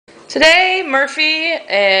Today, Murphy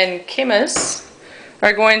and Kimus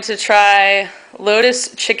are going to try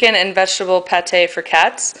Lotus chicken and vegetable pate for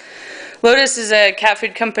cats. Lotus is a cat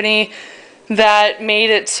food company that made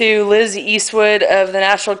it to Liz Eastwood of the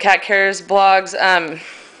National Cat Cares blogs.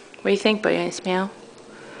 What do you think, boy? Any smell?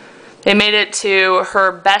 They made it to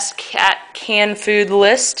her best cat canned food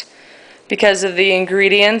list because of the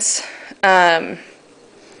ingredients.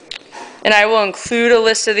 And I will include a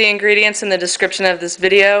list of the ingredients in the description of this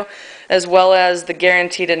video, as well as the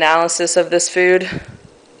guaranteed analysis of this food.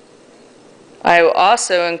 I will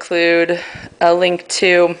also include a link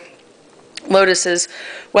to Lotus's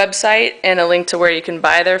website and a link to where you can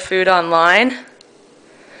buy their food online.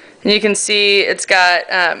 And you can see it's got,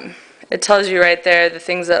 it tells you right there the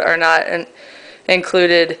things that are not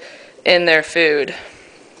included in their food,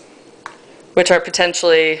 which are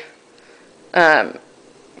potentially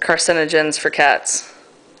carcinogens for cats.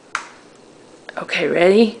 Okay,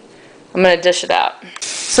 ready? I'm going to dish it out.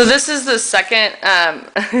 So this is the second,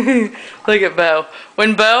 look at Bo.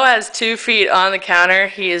 When Bo has 2 feet on the counter,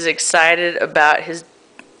 he is excited about his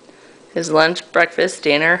lunch, breakfast,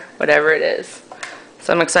 dinner, whatever it is.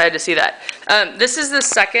 So I'm excited to see that. This is the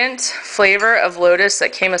second flavor of Lotus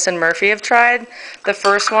that Kimus and Murphy have tried. The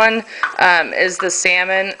first one is the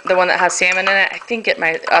salmon, the one that has salmon in it. I think it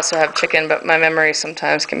might also have chicken, but my memory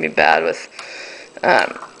sometimes can be bad with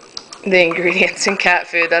the ingredients in cat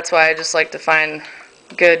food. That's why I just like to find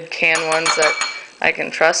good canned ones that I can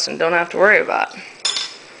trust and don't have to worry about.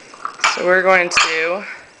 So we're going to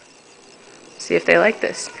see if they like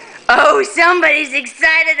this. Oh, somebody's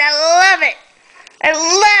excited. I love it. I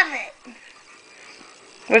love it.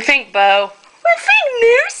 What do you think, Bo? What do you think,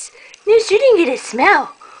 Noose? Noose, you didn't get a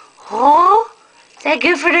smell. Oh, is that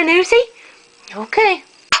good for the Noosey? Okay.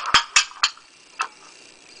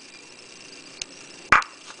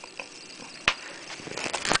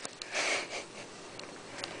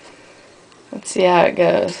 Let's see how it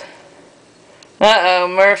goes. Uh-oh,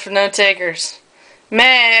 Murph, no takers.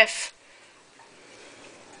 Murph!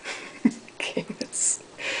 Okay, this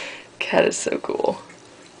cat is so cool.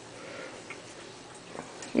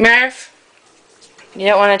 Murph, you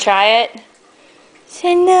don't want to try it?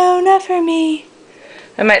 Say no, not for me.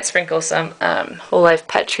 I might sprinkle some whole life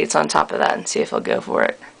pet treats on top of that and see if he'll go for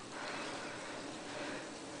it.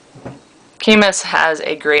 Kimus has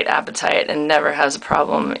a great appetite and never has a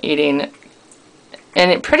problem eating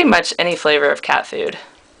pretty much any flavor of cat food.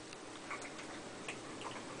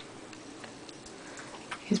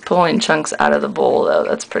 He's pulling chunks out of the bowl though.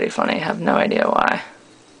 That's pretty funny. I have no idea why.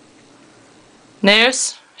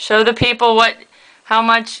 Noose, show the people how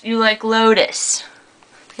much you like Lotus.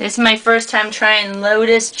 This is my first time trying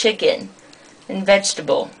Lotus chicken and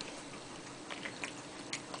vegetable.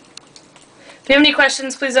 If you have any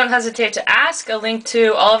questions, please don't hesitate to ask. A link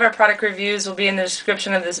to all of our product reviews will be in the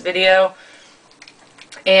description of this video.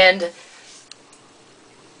 And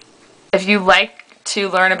if you like to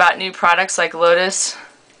learn about new products like Lotus,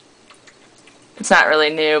 it's not really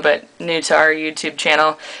new, but new to our YouTube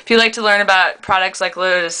channel. If you'd like to learn about products like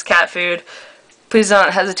Lotus cat food, please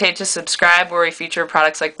don't hesitate to subscribe, where we feature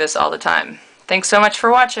products like this all the time. Thanks so much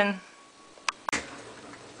for watching.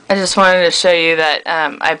 I just wanted to show you that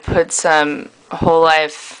I put some whole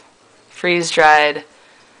life freeze-dried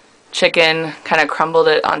chicken, kind of crumbled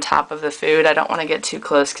it on top of the food. I don't want to get too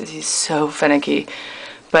close because he's so finicky,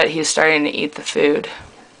 but he's starting to eat the food.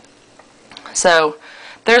 So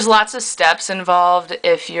there's lots of steps involved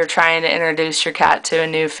if you're trying to introduce your cat to a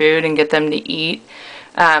new food and get them to eat.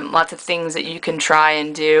 Lots of things that you can try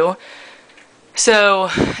and do. So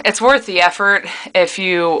it's worth the effort if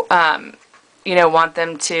you, you know, want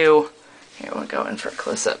them to. Here, we'll go in for a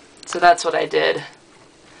close-up. So that's what I did.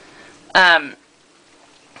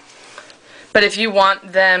 But if you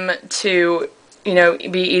want them to, you know,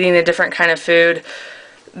 be eating a different kind of food,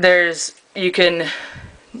 you can,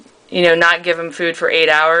 you know, not give them food for 8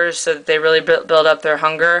 hours so that they really build up their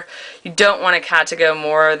hunger. You don't want a cat to go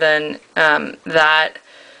more than that.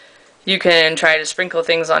 You can try to sprinkle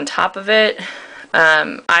things on top of it.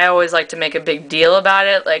 I always like to make a big deal about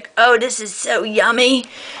it, like, oh, this is so yummy,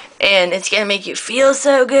 and it's going to make you feel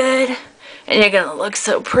so good, and you're going to look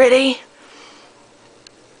so pretty.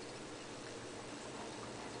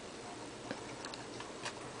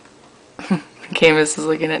 Kimus is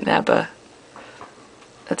looking at Nappa.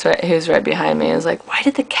 That's right, he was right behind me. I was like, why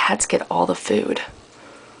did the cats get all the food?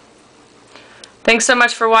 Thanks so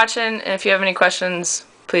much for watching, and if you have any questions,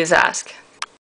 please ask.